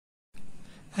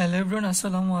Hello everyone,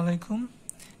 আসসালামু আলাইকুম।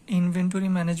 Inventory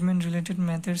management related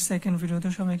ম্যাথের সেকেন্ড ভিডিওতে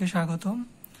সবাইকে স্বাগতম।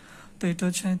 তো এটা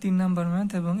হচ্ছে 3 নাম্বার ম্যাথ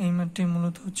এবং এই ম্যাথটি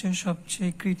মূলত হচ্ছে সবচেয়ে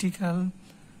ক্রিটিক্যাল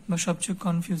বা সবচেয়ে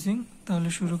কনফিউজিং। তাহলে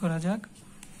শুরু করা যাক।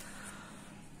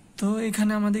 তো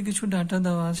এখানে আমাদের কিছু ডাটা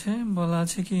দেওয়া আছে, বলা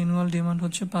আছে কি অ্যানুয়াল ডিমান্ড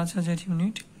হচ্ছে 5000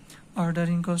 ইউনিট,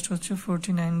 অর্ডারিং কস্ট হচ্ছে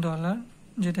 $49,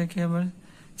 যেটাকে আবার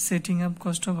সেটিং আপ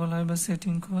কস্টও বলা হয় বা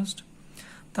সেটিং কস্ট।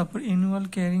 তারপর অ্যানুয়াল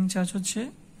ক্যারিং চার্জ হচ্ছে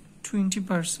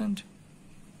 20%,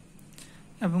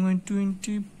 এবং ওই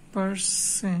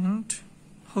 20%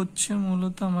 হচ্ছে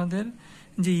মূলত আমাদের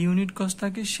যে ইউনিট কস্ট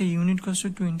থাকে সেই ইউনিট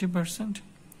কস্টের 20%।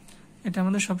 এটা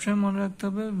আমাদের সবসময় মনে রাখতে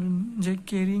হবে যে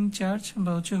ক্যারিং চার্জ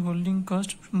বা হচ্ছে হোল্ডিং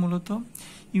কস্ট মূলত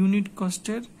ইউনিট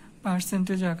কস্টের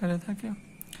পার্সেন্টেজ আকারে থাকে।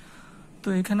 তো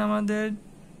এখানে আমাদের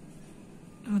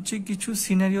হচ্ছে কিছু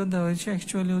সিনারিও দেওয়া হয়েছে,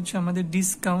 অ্যাকচুয়ালি হচ্ছে আমাদের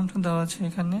ডিসকাউন্ট দেওয়া আছে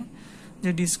এখানে,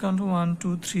 যে ডিসকাউন্ট 1,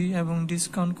 2, 3 এবং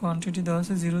ডিসকাউন্ট কোয়ান্টিটি দেওয়া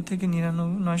আছে 0 থেকে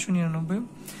 999।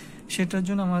 সেটার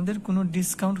জন্য আমাদের কোনো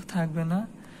ডিসকাউন্ট থাকবে না,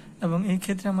 এবং এই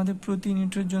ক্ষেত্রে আমাদের প্রতি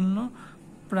ইউনিটের জন্য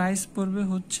প্রাইস পড়বে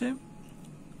হচ্ছে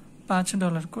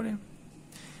 $5 করে।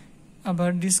 আবার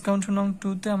ডিসকাউন্ট নং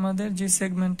 2-তে আমাদের যে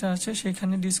সেগমেন্টটা আছে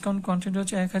সেখানে ডিসকাউন্ট কোয়ান্টিটি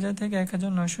হচ্ছে 1000 থেকে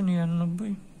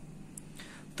 1999।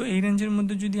 তো এই রেঞ্জের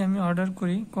মধ্যে যদি আমি অর্ডার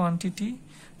করি কোয়ান্টিটি,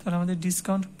 তাহলে আমাদের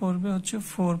ডিসকাউন্ট পড়বে হচ্ছে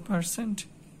 4%।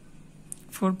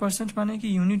 4% মানে কি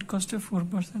ইউনিট কস্টে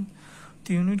 4%। তো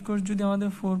ইউনিট কস্ট যদি আমাদের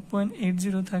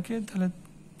 4.80 থাকে, তাহলে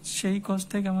সেই কস্ট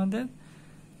থেকে আমাদের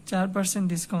 4%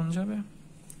 ডিসকাউন্ট যাবে।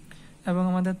 এবং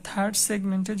আমাদের থার্ড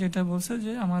সেগমেন্টে যেটা বলছে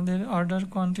যে আমাদের অর্ডার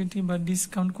কোয়ান্টিটি বা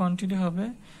ডিসকাউন্ট কোয়ান্টিটি হবে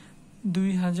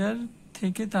 2000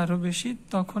 থেকে তারও বেশি,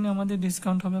 তখনই আমাদের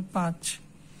ডিসকাউন্ট হবে 5,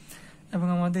 এবং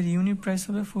আমাদের ইউনিট প্রাইস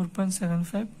হবে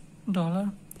 $4.75।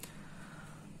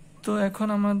 তো এখন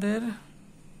আমাদের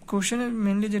কোশ্চেনে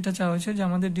মেনলি যেটা চাওয়া হয়েছে যে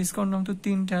আমাদের ডিসকাউন্ট নাম তো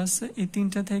 3টা আছে, এই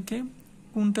 3টা থেকে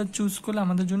কোনটা চুজ করলে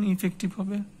আমাদের জন্য ইফেক্টিভ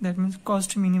হবে, দ্যাট মিনস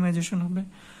কস্ট মিনিমাইজেশন হবে,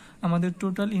 আমাদের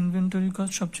টোটাল ইনভেন্টরি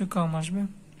কস্ট সবচেয়ে কম আসবে।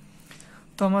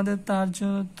 তো আমাদের তার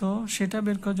জন্য তো সেটা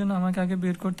বের করার জন্য আমাকে আগে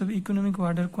বের করতে হবে ইকোনমিক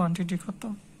অর্ডার কোয়ান্টিটি কত।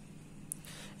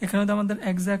 এখানে তো আমাদের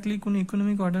এক্স্যাক্টলি কোনো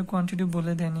ইকোনমিক অর্ডার কোয়ান্টিটি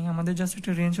বলে দেয়নি, আমাদের জাস্ট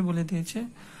একটা রেঞ্জ বলে দিয়েছে।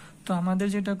 তো আমাদের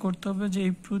যেটা করতে হবে যে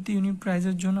এই প্রতি ইউনিট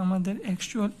প্রাইসের জন্য আমাদের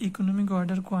অ্যাকচুয়াল ইকোনমিক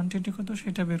অর্ডার কোয়ান্টিটি কত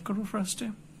সেটা বের করবো ফার্স্টে।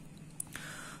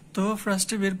 তো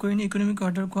ফার্স্টে বের করিনি economic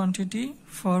order quantity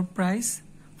for price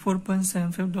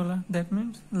 $4.75। That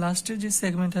means লাস্টের যে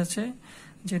সেগমেন্ট আছে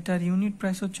যেটার ইউনিট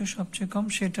প্রাইস হচ্ছে সবচেয়ে কম,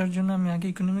 সেটার জন্য আমি আগে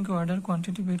ইকোনমিক অর্ডার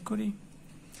কোয়ান্টিটি বের করি।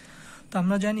 তো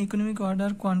আমরা জানি ইকোনমিক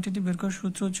অর্ডার কোয়ান্টিটি বের করার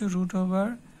সূত্র হচ্ছে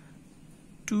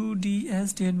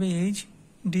 √2DS/H।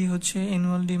 ডি হচ্ছে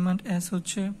অ্যানুয়াল ডিমান্ড, এস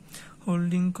হচ্ছে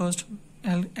হোল্ডিং কস্ট,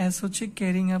 এস হচ্ছে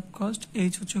ক্যারিং আপ কস্ট,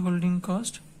 এইচ হচ্ছে হোল্ডিং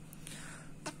কস্ট।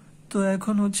 তো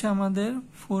এখন হচ্ছে আমাদের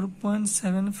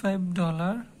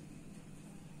 $4.75।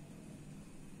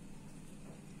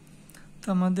 তো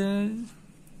আমাদের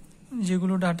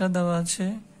যেগুলো ডাটা দেওয়া আছে,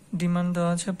 ডিমান্ড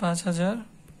দেওয়া আছে 5000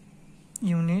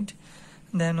 ইউনিট,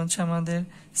 দেন হচ্ছে আমাদের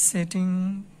সেটিং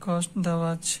কস্ট দেওয়া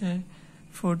আছে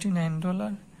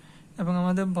 $49, এবং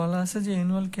আমাদের বলা আছে যে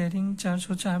অ্যানুয়াল ক্যারিং চার্জ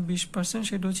হচ্ছে 20%,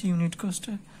 সেটা হচ্ছে ইউনিট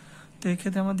কস্টে। তো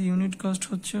এক্ষেত্রে আমাদের ইউনিট কস্ট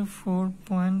হচ্ছে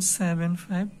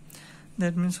 4.75,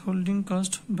 দ্যাট মিনস হোল্ডিং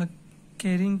কস্ট বা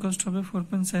ক্যারিং কস্ট হবে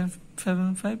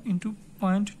 4.75 ইন্টু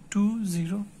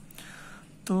 0.20।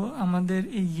 তো আমাদের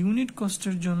এই ইউনিট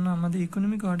কস্টের জন্য আমাদের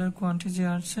ইকোনমিক অর্ডার কোয়ান্টিটি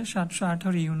আছে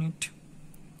 718 ইউনিট।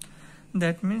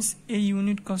 দ্যাট মিনস এই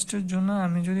ইউনিট কস্টের জন্য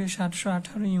আমি যদি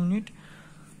 718 ইউনিট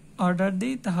অর্ডার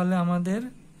দিই, তাহলে আমাদের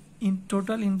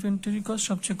টোটাল ইনভেন্টরি কস্ট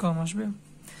সবচেয়ে কম আসবে।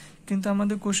 কিন্তু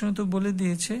আমাদের কোশ্চেনে তো বলে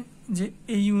দিয়েছে যে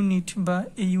এই ইউনিট বা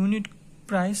এই ইউনিট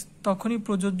প্রাইস তখনই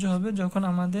প্রযোজ্য হবে যখন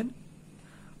আমাদের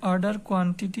অর্ডার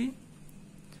কোয়ান্টিটি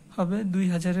হবে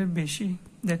 2000-এর বেশি।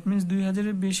 দ্যাট মিনস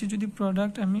 2000-এর বেশি যদি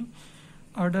প্রোডাক্ট আমি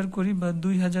অর্ডার করি বা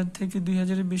 2000 থেকে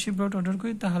 2000-এর বেশি প্রোডাক্ট অর্ডার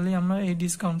করি, তাহলে আমরা এই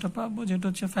ডিসকাউন্টটা পাবো, যেটা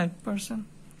হচ্ছে 5%।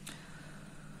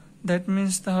 দ্যাট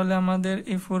মিনস তাহলে আমাদের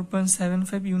এই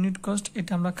 4.75 ইউনিট কস্ট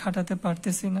এটা আমরা খাটাতে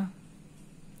পারতেছি না,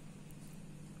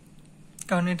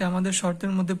 কারণ এটা আমাদের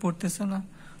শর্তের মধ্যে পড়তেছে না।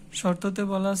 শর্ততে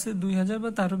বলা আছে 2000 বা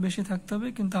তারও বেশি থাকতে হবে,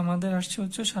 কিন্তু আমাদের আসছে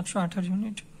হচ্ছে 718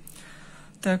 ইউনিট।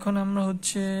 তো এখন আমরা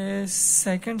হচ্ছে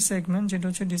সেকেন্ড সেগমেন্ট যেটা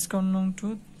হচ্ছে ডিসকাউন্ট নং 2,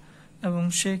 এবং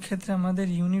সেই ক্ষেত্রে আমাদের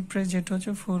ইউনিট প্রাইস যেটা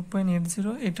হচ্ছে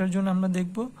 4.80, এটার জন্য আমরা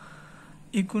দেখব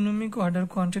ইকোনমিক অর্ডার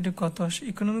কোয়ান্টিটি কত আসে।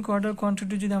 ইকোনমিক অর্ডার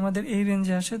কোয়ান্টিটি যদি আমাদের এই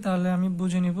রেঞ্জে আসে, তাহলে আমি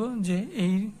বুঝে নিব যে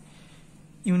এই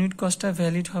ইউনিট কস্টটা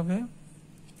ভ্যালিড হবে,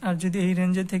 আর যদি এই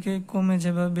রেঞ্জে থেকে কমে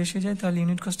যায় বা বেশি যায়, তাহলে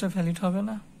ইউনিট কস্টটা ভ্যালিড হবে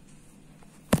না।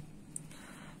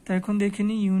 তো এখন দেখে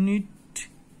নিই ইউনিট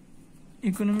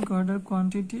ইকোনমিক অর্ডার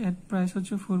কোয়ান্টিটি এট প্রাইস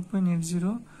হচ্ছে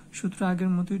 4.80, সূত্র আগের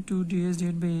মতোই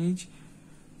 2DS/H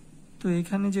তো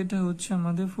এখানে যেটা হচ্ছে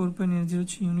আমাদের 4.80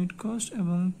 হচ্ছে ইউনিট কস্ট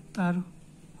এবং তার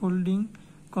হোল্ডিং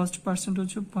কস্ট পার্সেন্ট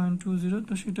হচ্ছে 0.20,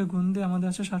 তো সেটা গুণ দিয়ে আমাদের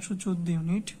আছে 714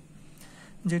 ইউনিট,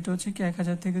 যেটা হচ্ছে কি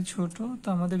 1000 থেকে ছোট। তো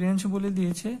আমাদের রেঞ্জ বলে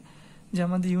দিয়েছে যে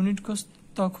আমাদের ইউনিট কস্ট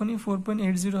তখনই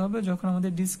 4.80 হবে যখন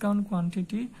আমাদের ডিসকাউন্ট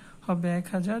কোয়ান্টিটি হবে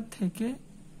 1000 থেকে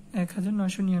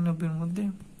 1999 মধ্যে।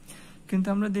 কিন্তু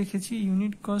আমরা দেখেছি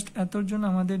ইউনিট কস্ট এতর জন্য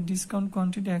আমাদের ডিসকাউন্ট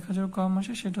কোয়ান্টিটি 1000 কম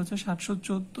আসে, সেটা হচ্ছে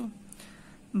 714।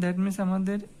 দ্যাট মিনস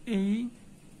আমাদের এই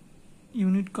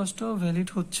ইউনিট কস্টও ভ্যালিড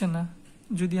হচ্ছে না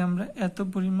যদি আমরা এত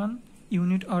পরিমাণ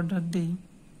ইউনিট অর্ডার দেই।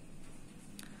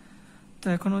 তো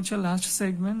এখন হচ্ছে লাস্ট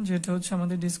সেগমেন্ট, যেটা হচ্ছে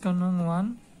আমাদের ডিসকাউন্ট নং 1।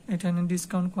 এখানে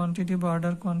ডিসকাউন্ট কোয়ান্টিটি বা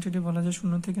অর্ডার কোয়ান্টিটি বলা যায়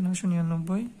 0 থেকে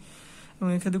 999, এবং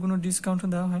এক্ষেত্রে কোনো ডিসকাউন্ট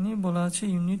দেওয়া হয়নি, বলা আছে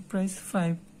ইউনিট প্রাইস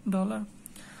 $5।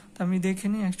 তো আমি দেখে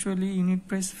নিই অ্যাকচুয়ালি ইউনিট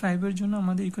প্রাইস 5-এর জন্য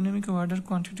আমাদের ইকোনমিক অর্ডার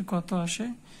কোয়ান্টিটি কত আসে।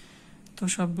 তো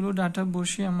সবগুলো ডাটা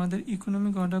বসিয়ে আমাদের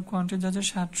ইকোনমিক অর্ডার কোয়ান্টিটি আছে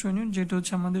 700 ইউনিট, যেটা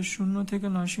হচ্ছে আমাদের 0 থেকে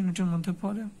 900 ইউনিটের মধ্যে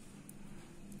পড়ে।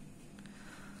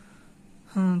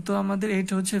 তো আমাদের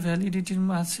এইটা হচ্ছে ভ্যালিডিটির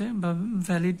আছে বা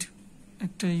ভ্যালিড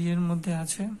একটা ইয়ের মধ্যে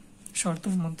আছে,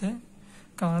 শর্তের মধ্যে।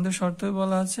 কারণ আমাদের শর্তে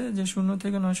বলা আছে যে 0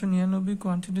 থেকে 999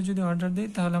 কোয়ান্টিটি যদি অর্ডার দিই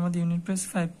তাহলে আমাদের ইউনিট প্রাইস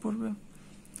 5 পড়বে।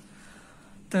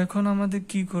 তো এখন আমাদের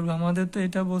কি করবো, আমাদের তো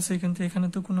এটা বলছে কিন্তু এখানে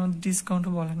তো কোনো ডিসকাউন্ট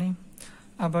বলে নেই।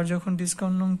 আবার যখন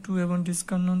ডিসকাউন্ট নং 2 এবং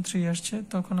ডিসকাউন্ট নং 3 আসছে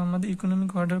তখন আমাদের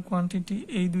ইকোনমিক অর্ডার কোয়ান্টিটি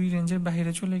এই দুই রেঞ্জের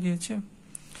বাইরে চলে গিয়েছে।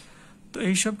 তো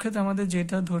এইসব ক্ষেত্রে আমাদের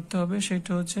যেটা ধরতে হবে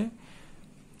সেটা হচ্ছে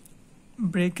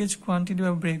ব্রেকেজ কোয়ান্টিটি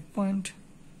বা ব্রেক পয়েন্ট।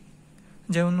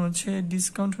 যেমন হচ্ছে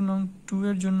ডিসকাউন্ট নং 2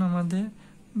 এর জন্য আমাদের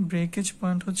ব্রেকেজ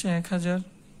পয়েন্ট হচ্ছে 1000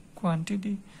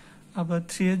 কোয়ান্টিটি, আবার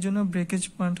 3 এর জন্য ব্রেকেজ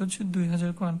পয়েন্ট হচ্ছে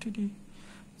 2000 কোয়ান্টিটি।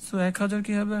 সো 1000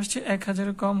 কীভাবে আসছে, 1000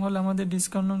 কম হলে আমাদের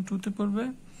ডিসকাউন্ট নং 2-তে পড়বে,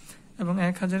 এবং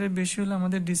 1000 বেশি হলে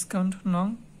আমাদের ডিসকাউন্ট নং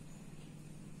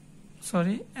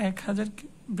 1000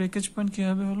 ব্রেকেজ পয়েন্ট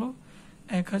কীভাবে হলো,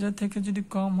 1000 থেকে যদি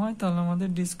কম হয় তাহলে আমাদের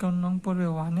ডিসকাউন্ট নং পড়বে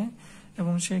 1-এ,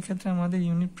 এবং সেই ক্ষেত্রে আমাদের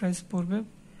ইউনিট প্রাইস পড়বে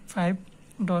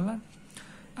 $5।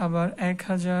 আবার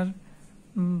 1000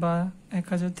 বা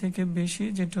 1000 থেকে বেশি,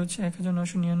 যেটা হচ্ছে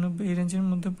 1999 এই রেঞ্জের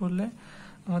মধ্যে পড়লে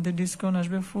আমাদের ডিসকাউন্ট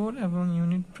আসবে 4 এবং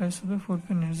ইউনিট প্রাইস হবে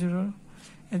 4.80।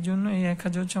 এর জন্য এই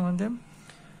 1000 হচ্ছে আমাদের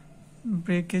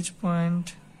ব্রেকেজ পয়েন্ট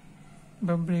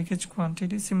বা ব্রেকেজ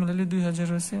কোয়ান্টিটি। Similarly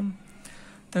 2000 same.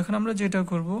 তো এখন আমরা যেটা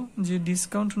করব যে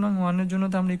ডিসকাউন্ট নং 1-এর জন্য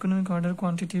তো আমরা ইকোনমিক অর্ডার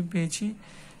কোয়ান্টিটি পেয়েছি,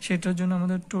 সেটার জন্য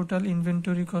আমাদের টোটাল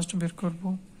ইনভেন্টরি কস্ট বের করব।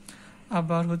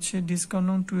 আবার হচ্ছে ডিসকাউন্ট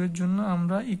নং 2-এর জন্য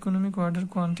আমরা ইকোনমিক অর্ডার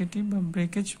কোয়ান্টিটি বা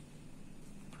ব্রেকেজ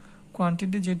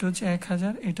কোয়ান্টিটি যেটা হচ্ছে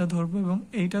 1000 এটা ধরবো, এবং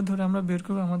এইটা ধরে আমরা বের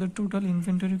করবো আমাদের টোটাল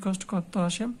ইনভেন্টরি কস্ট কত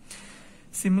আসে।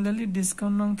 সিমিলারলি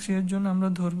ডিসকাউন্ট নং 3-এর জন্য আমরা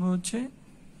ধরবো হচ্ছে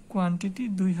কোয়ান্টিটি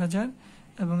 2000,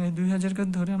 এবং এই 2000কে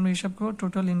ধরে আমরা হিসাব করবো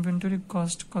টোটাল ইনভেন্টরি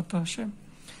কস্ট কত আসে।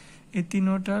 এই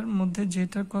তিনোটার মধ্যে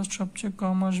যেটার কস্ট সবচেয়ে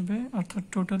কম আসবে, অর্থাৎ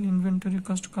টোটাল ইনভেন্টরি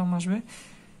কস্ট কম আসবে,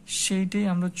 সেইটাই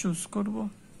আমরা চুজ করব।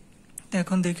 তো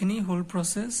এখন দেখে নিই হোল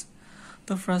প্রসেস।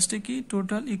 তো ফার্স্টে কি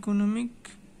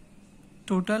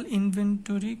total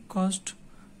inventory cost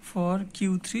for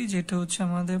Q3, যেটা হচ্ছে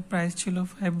আমাদের প্রাইস ছিল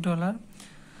 $5।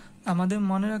 আমাদের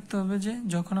মনে রাখতে হবে যে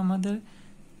যখন আমাদের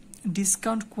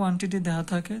ডিসকাউন্ট কোয়ান্টিটি দেওয়া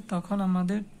থাকে তখন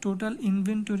আমাদের টোটাল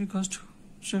ইনভেন্টরি কস্ট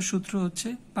সূত্র হচ্ছে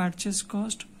purchase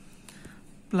cost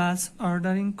plus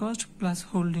ordering cost plus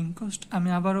holding cost. আমি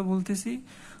আবারও বলতেছি,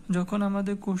 যখন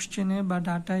আমাদের কোশ্চেনে বা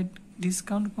ডাটায়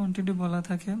ডিসকাউন্ট কোয়ান্টিটি বলা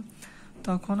থাকে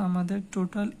তখন আমাদের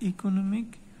টোটাল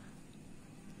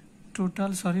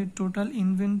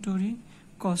ইনভেন্টরি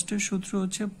কস্টের সূত্র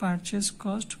হচ্ছে purchase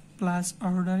cost plus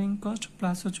ordering cost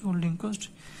plus হচ্ছে হোল্ডিং কস্ট।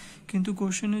 কিন্তু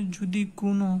কোশ্চেনে যদি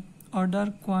কোনো অর্ডার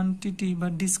কোয়ান্টিটি বা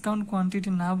ডিসকাউন্ট কোয়ান্টিটি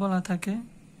না বলা থাকে,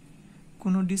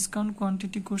 কোনো ডিসকাউন্ট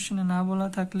কোয়ান্টিটি কোশ্চেনে না বলা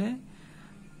থাকলে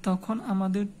তখন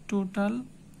আমাদের টোটাল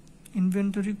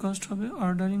ইনভেন্টরি কস্ট হবে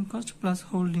ordering cost plus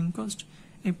holding cost.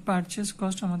 এই পারচেস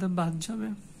কস্ট আমাদের বাদ যাবে।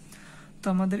 তো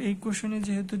আমাদের এই কোশ্চেনে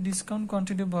যেহেতু ডিসকাউন্ট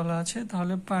কোয়ান্টিটি বলা আছে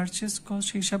তাহলে পারচেস কস্ট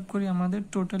হিসাব করে আমাদের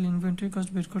টোটাল ইনভেন্টরি কস্ট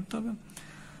বের করতে হবে।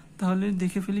 তাহলে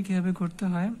দেখে ফেলি কীভাবে করতে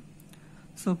হয়।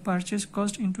 সো পারচেস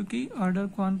কস্ট ইন্টু কি, order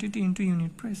quantity into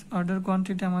unit price. Order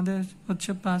quantity আমাদের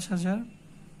হচ্ছে 5000,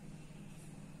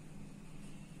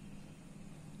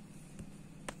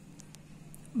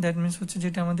 দ্যাট মিনস হচ্ছে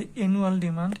যেটা আমাদের অ্যানুয়াল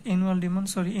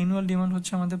ডিমান্ড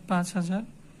হচ্ছে আমাদের 5000।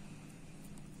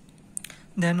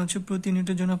 দেন হচ্ছে প্রতি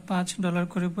ইউনিটের জন্য $5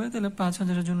 করে পড়ে, তাহলে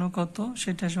 5000-এর জন্য কত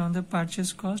সেটা আসলে আমাদের পারচেস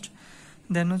কস্ট।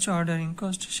 দেন হচ্ছে অর্ডারিং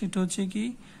কস্ট, সেটা হচ্ছে কি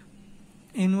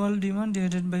অ্যানুয়াল ডিমান্ড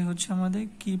ডিভাইডেড বাই হচ্ছে আমাদের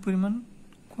কি পরিমাণ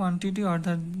কোয়ান্টিটি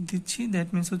অর্ডার দিচ্ছি। দ্যাট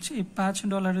মিনস হচ্ছে এই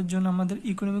 $5 জন্য আমাদের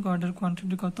ইকোনমিক অর্ডার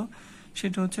কোয়ান্টিটি কত,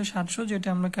 সেটা হচ্ছে 700, যেটা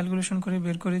আমরা ক্যালকুলেশন করে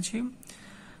বের করেছি।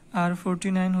 আর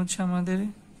 49 হচ্ছে আমাদের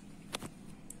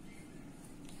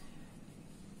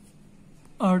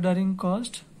অর্ডারিং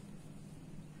কস্ট।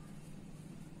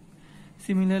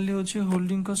 সিমিলারলি হচ্ছে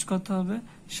হোল্ডিং কস্ট কত হবে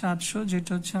 700,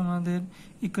 যেটা হচ্ছে আমাদের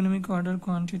ইকোনমিক অর্ডার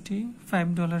কোয়ান্টিটি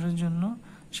 $5 জন্য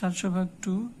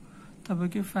 700/2, তারপর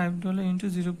কি $5 ইন্টু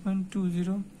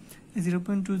 0.20,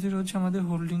 0.20 হচ্ছে আমাদের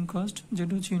হোল্ডিং কস্ট,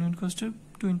 যেটা হচ্ছে ইউনিট কস্টের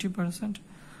 20%।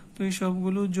 তো এই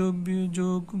সবগুলো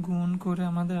যোগ গুণ করে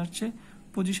আমাদের আসছে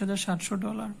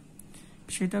 $25,700।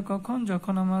 সেটা কখন,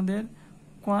 যখন আমাদের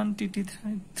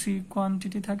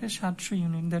কোয়ান্টিটি থাকে 700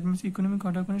 unit, that means economic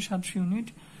order করে 700 ইউনিট,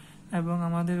 এবং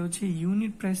আমাদের হচ্ছে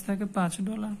ইউনিট প্রাইস থাকে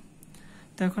 $5।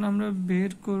 তো এখন আমরা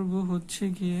বের করব হচ্ছে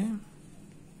গিয়ে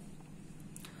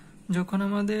যখন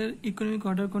আমাদের ইকোনমিক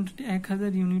অর্ডার কোয়ান্টিটি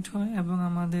 1000 ইউনিট হয় এবং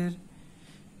আমাদের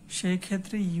সেই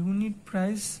ক্ষেত্রে ইউনিট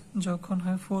প্রাইস যখন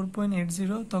হয়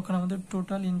 4.80, তখন আমাদের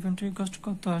টোটাল ইনভেন্টরি কস্ট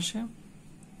কত আসে।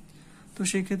 তো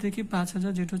সেই ক্ষেত্রে কি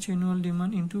 5000, যেটা হচ্ছে অ্যানুয়াল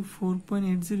ডিমান্ড, ইন্টু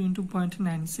 4.80 ইন্টু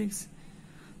 0.96।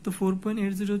 তো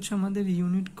 4.80 হচ্ছে আমাদের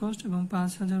ইউনিট কস্ট এবং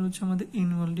 5000 হচ্ছে আমাদের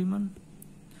অ্যানুয়াল ডিমান্ড।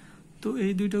 তো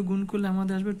এই দুইটা গুণ করলে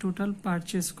আমাদের আসবে টোটাল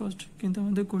পারচেস কস্ট। কিন্তু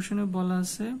আমাদের কোশ্চেনে বলা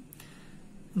আছে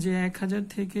যে 1000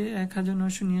 থেকে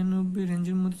 1999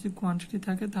 রেঞ্জের মধ্যে যদি কোয়ান্টিটি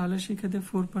থাকে তাহলে সেক্ষেত্রে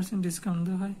 4% ডিসকাউন্ট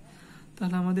দেওয়া হয়।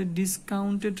 তাহলে আমাদের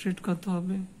ডিসকাউন্টেড রেট কত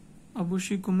হবে,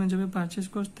 অবশ্যই কমে যাবে পারচেস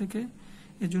কস্ট থেকে,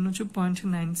 এর জন্য হচ্ছে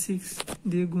 0.96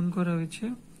 দিয়ে গুণ করা হয়েছে।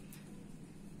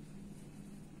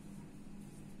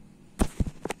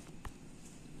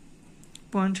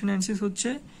 .96 হচ্ছে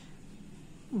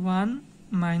 1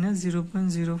 মাইনাস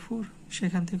 0.04,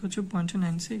 সেখান থেকে হচ্ছে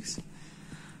 0.96।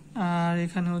 আর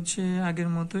এখানে হচ্ছে আগের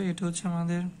মতো এটা হচ্ছে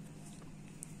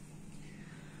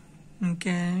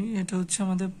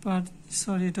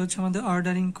আমাদের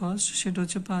অর্ডারিং কস্ট, সেটা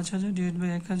হচ্ছে 5000 ডিভাইড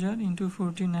বাই 1000 ইন্টু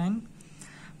 49,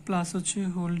 প্লাস হচ্ছে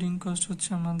হোল্ডিং কস্ট হচ্ছে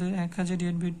আমাদের 1000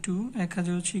 ডিভাইড বাই 2,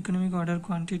 1000 হচ্ছে ইকোনমিক অর্ডার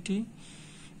কোয়ান্টিটি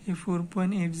এই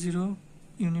 4.80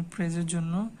 ইউনিট প্রাইসের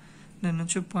জন্য, দেন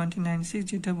হচ্ছে 0.96,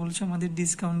 যেটা বলছে আমাদের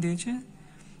ডিসকাউন্ট দিয়েছে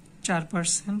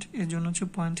 4%, এর জন্য হচ্ছে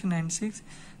 0.96,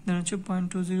 দেন হচ্ছে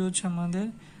 0.20 হচ্ছে আমাদের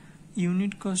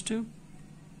ইউনিট কস্টে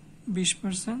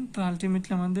 20%। তো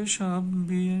আলটিমেটলি আমাদের সব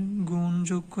গুণ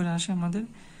যোগ করে আসে আমাদের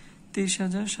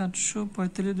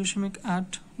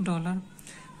 $23,745.8।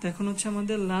 তো এখন হচ্ছে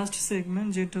আমাদের লাস্ট সেগমেন্ট,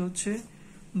 যেটা হচ্ছে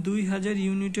 2000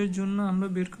 ইউনিটের জন্য আমরা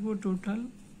বের করবো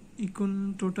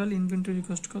টোটাল ইনভেন্টরি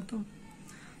কস্ট কত।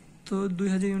 তো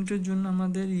 2000 ইউনিটের জন্য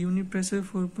আমাদের ইউনিট প্রাইস হবে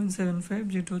 4.75,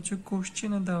 যেটা হচ্ছে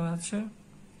কোশ্চেনে দেওয়া আছে,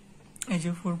 এই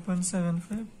যে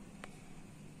 4.75,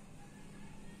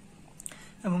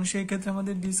 এবং সেই ক্ষেত্রে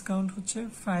আমাদের ডিসকাউন্ট হচ্ছে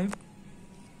 5।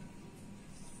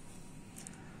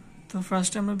 তো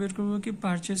ফার্স্টে আমরা বের করবো কি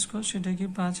পারচেস কস্ট, সেটা কি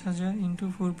 5000 ইন্টু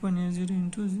 4.80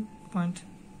 ইন্টু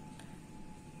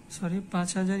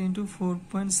 5000 ইন্টু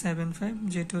 4.75,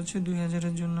 যেটা হচ্ছে 2000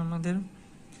 এর জন্য আমাদের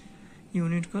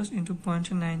ইউনিট কস্ট, ইন্টু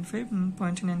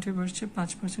 0.95 আসছে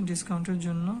 5% ডিসকাউন্টের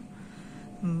জন্য।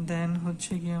 দেন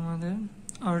হচ্ছে কি আমাদের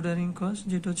অর্ডারিং কস্ট,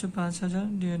 যেটা হচ্ছে 5000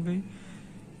 ডিভাইড বাই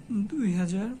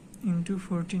 2000 ইন্টু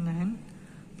 49,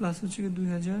 প্লাস হচ্ছে কি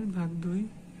 2000/2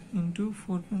 ইন্টু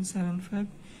 4.75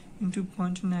 ইন্টু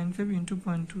 0.95 ইন্টু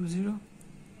 0.20,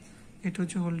 এটা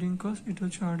হচ্ছে হোল্ডিং কস্ট, এটা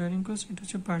হচ্ছে অর্ডারিং কস্ট, এটা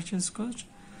হচ্ছে পারচেস কস্ট।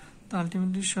 তো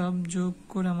আলটিমেটলি সব যোগ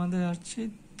করে আমাদের আসছে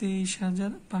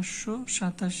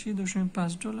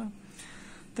 $23,587.5।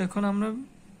 তো এখন আমরা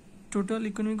টোটাল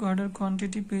ইকোনমিক অর্ডার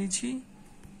কোয়ান্টিটি পেয়েছি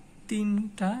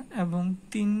 3টা এবং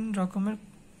 3 রকমের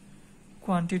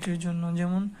কোয়ান্টিটির জন্য,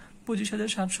 যেমন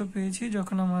 25,700 পেয়েছি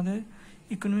যখন আমাদের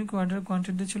ইকোনমিক অর্ডার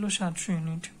কোয়ান্টিটি ছিল 700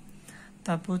 ইউনিট।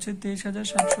 তারপর হচ্ছে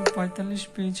 23,745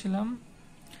 পেয়েছিলাম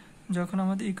যখন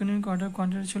আমাদের ইকোনমিক অর্ডার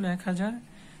কোয়ান্টিটি ছিল 1000,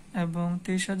 এবং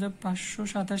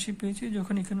 23,587 পেয়েছি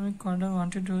যখন ইকোনমিক অর্ডার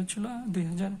কোয়ান্টিটি হচ্ছিল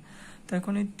 2000। তো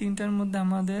এখন এই তিনটার মধ্যে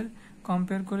আমাদের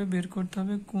কম্পেয়ার করে বের করতে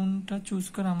হবে কোনটা চুজ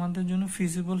করা আমাদের জন্য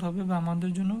ফিজিবল হবে বা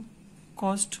আমাদের জন্য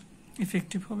কস্ট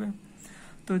ইফেক্টিভ হবে।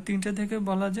 তো তিনটা থেকে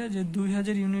বলা যায় যে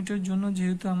 2000 ইউনিটের জন্য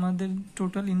যেহেতু আমাদের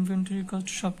টোটাল ইনভেন্টরি কস্ট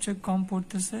সবচেয়ে কম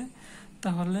পড়তেছে,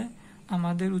 তাহলে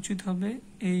আমাদের উচিত হবে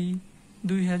এই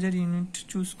 2000 ইউনিট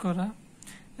চুজ করা,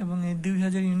 এবং এই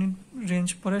 2000 ইউনিট রেঞ্জ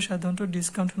পড়ে সাধারণত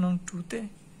ডিসকাউন্ট নং 2-তে।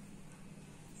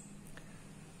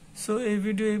 সো এই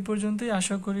ভিডিও এই পর্যন্তই।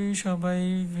 আশা করি সবাই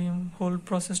হোল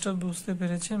প্রসেসটা বুঝতে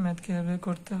পেরেছে ম্যাথ কীভাবে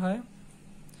করতে হয়।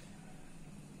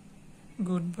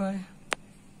 Good bye.